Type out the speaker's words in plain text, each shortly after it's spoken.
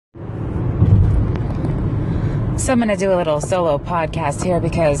So I'm going to do a little solo podcast here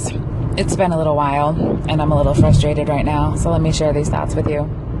because it's been a little while and I'm a little frustrated right now. So let me share these thoughts with you.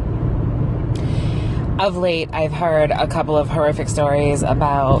 Of late, I've heard a couple of horrific stories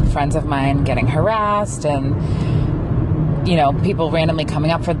about friends of mine getting harassed and, you know, people randomly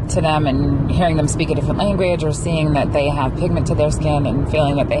coming up to them and hearing them speak a different language or seeing that they have pigment to their skin and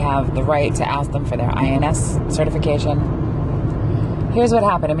feeling that they have the right to ask them for their INS certification. Here's what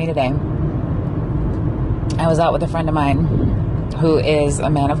happened to me today. I was out with a friend of mine who is a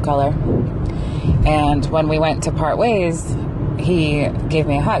man of color, and when we went to part ways, he gave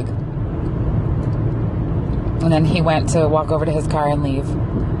me a hug. And then he went to walk over to his car and leave.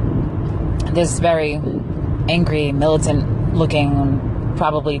 This very angry, militant-looking,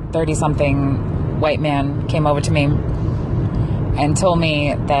 probably 30-something white man came over to me and told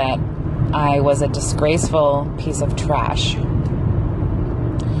me that I was a disgraceful piece of trash.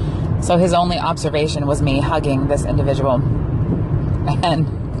 So his only observation was me hugging this individual. And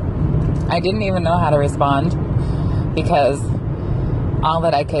I didn't even know how to respond because all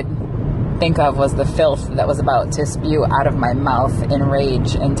that I could think of was the filth that was about to spew out of my mouth in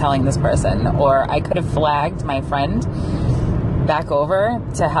rage in telling this person. Or I could have flagged my friend back over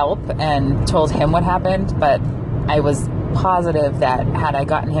to help and told him what happened, but I was positive that had I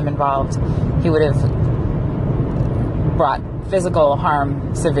gotten him involved, he would have brought physical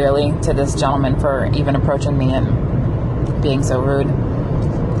harm severely to this gentleman for even approaching me and being so rude.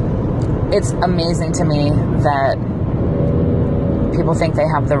 It's amazing to me that people think they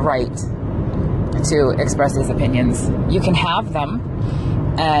have the right to express these opinions. You can have them,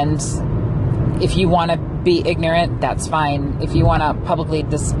 and if you want to be ignorant, that's fine. If you want to publicly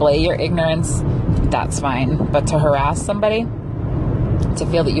display your ignorance, that's fine. But to harass somebody, to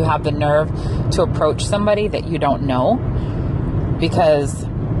feel that you have the nerve to approach somebody that you don't know, because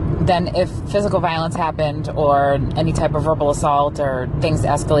then if physical violence happened or any type of verbal assault or things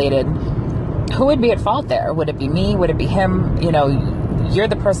escalated, who would be at fault there? Would it be me? Would it be him? You know, you're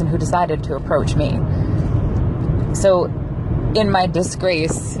the person who decided to approach me. So in my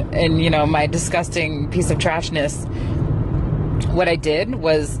disgrace and, you know, my disgusting piece of trashness, what I did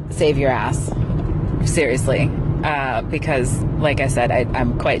was save your ass. Seriously. Because, like I said,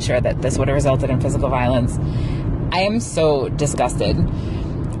 I'm quite sure that this would have resulted in physical violence. I am so disgusted.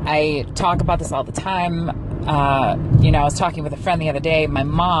 I talk about this all the time. I was talking with a friend the other day. My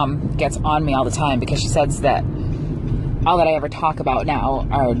mom gets on me all the time because she says that all that I ever talk about now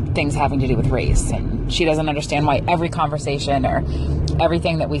are things having to do with race. And she doesn't understand why every conversation or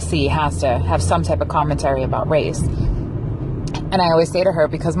everything that we see has to have some type of commentary about race. And I always say to her,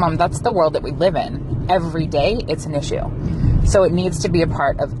 because Mom, that's the world that we live in. Every day it's an issue. So it needs to be a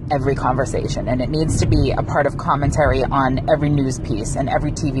part of every conversation, and it needs to be a part of commentary on every news piece and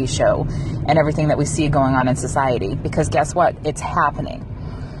every TV show and everything that we see going on in society. Because guess what? It's happening.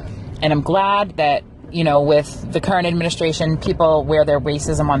 And I'm glad that, you know, with the current administration, people wear their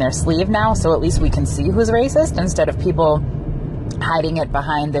racism on their sleeve now, so at least we can see who's racist instead of people hiding it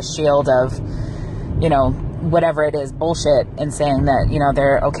behind the shield of, you know, whatever it is, bullshit, and saying that, you know,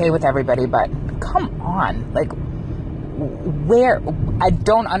 they're okay with everybody. But come on, like, where? I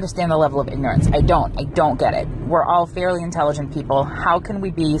don't understand the level of ignorance. I don't get it. We're all fairly intelligent people. How can we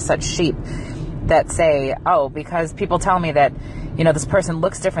be such sheep that say, oh, because people tell me that, you know, this person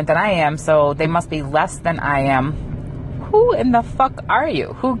looks different than I am, so they must be less than I am? Who in the fuck are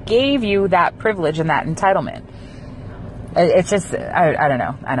you? Who gave you that privilege and that entitlement? It's just, I don't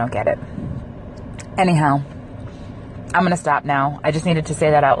know. I don't get it. Anyhow, I'm going to stop now. I just needed to say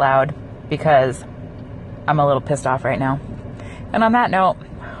that out loud because I'm a little pissed off right now. And on that note,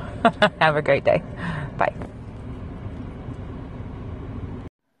 have a great day. Bye.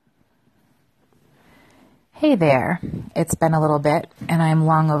 Hey there. It's been a little bit, and I'm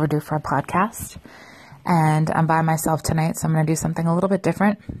long overdue for a podcast. And I'm by myself tonight, so I'm going to do something a little bit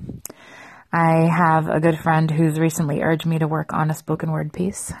different. I have a good friend who's recently urged me to work on a spoken word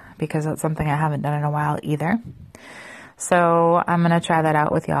piece because that's something I haven't done in a while either. So I'm going to try that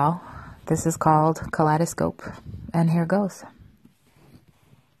out with y'all. This is called Kaleidoscope, and here goes.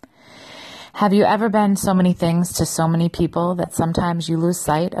 Have you ever been so many things to so many people that sometimes you lose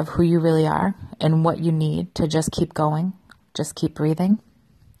sight of who you really are and what you need to just keep going, just keep breathing?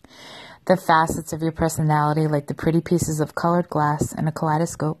 The facets of your personality like the pretty pieces of colored glass in a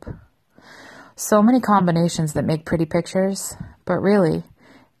kaleidoscope. So many combinations that make pretty pictures, but really,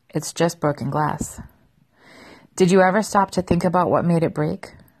 it's just broken glass. Did you ever stop to think about what made it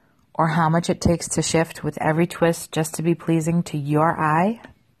break? Or how much it takes to shift with every twist just to be pleasing to your eye?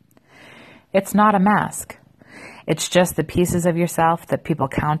 It's not a mask. It's just the pieces of yourself that people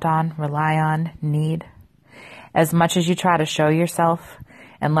count on, rely on, need. As much as you try to show yourself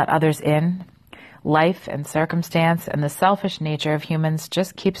and let others in, life and circumstance and the selfish nature of humans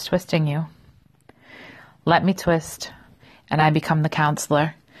just keeps twisting you. Let me twist, and I become the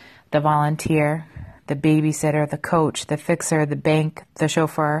counselor, the volunteer, the babysitter, the coach, the fixer, the bank, the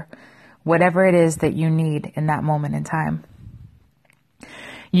chauffeur, whatever it is that you need in that moment in time.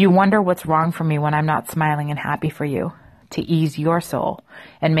 You wonder what's wrong for me when I'm not smiling and happy for you, to ease your soul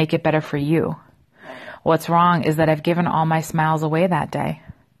and make it better for you. What's wrong is that I've given all my smiles away that day.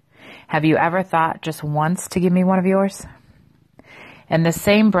 Have you ever thought just once to give me one of yours? In the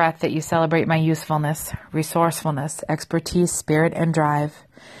same breath that you celebrate my usefulness, resourcefulness, expertise, spirit, and drive,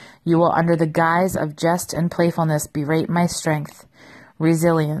 you will, under the guise of jest and playfulness, berate my strength,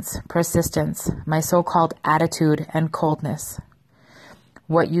 resilience, persistence, my so-called attitude, and coldness.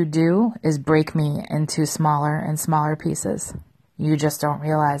 What you do is break me into smaller and smaller pieces. You just don't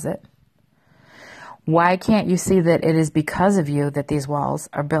realize it. Why can't you see that it is because of you that these walls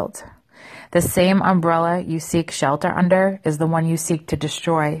are built? The same umbrella you seek shelter under is the one you seek to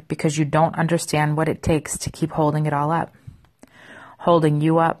destroy because you don't understand what it takes to keep holding it all up. Holding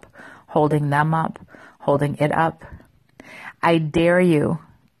you up, holding them up, holding it up. I dare you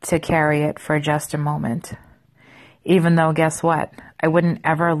to carry it for just a moment. Even though, guess what? I wouldn't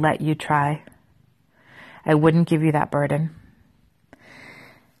ever let you try. I wouldn't give you that burden.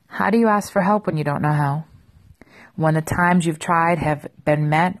 How do you ask for help when you don't know how? When the times you've tried have been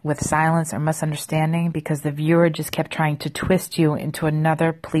met with silence or misunderstanding because the viewer just kept trying to twist you into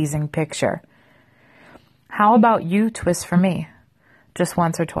another pleasing picture. How about you twist for me? Just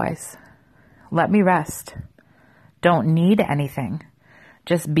once or twice. Let me rest. Don't need anything.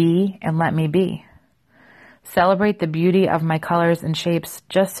 Just be and let me be. Celebrate the beauty of my colors and shapes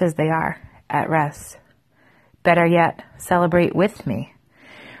just as they are, at rest. Better yet, celebrate with me.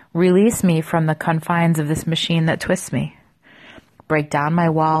 Release me from the confines of this machine that twists me. Break down my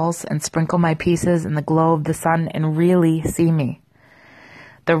walls and sprinkle my pieces in the glow of the sun and really see me.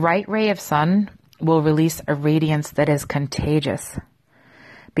 The right ray of sun will release a radiance that is contagious.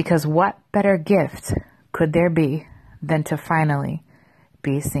 Because what better gift could there be than to finally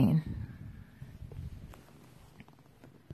be seen?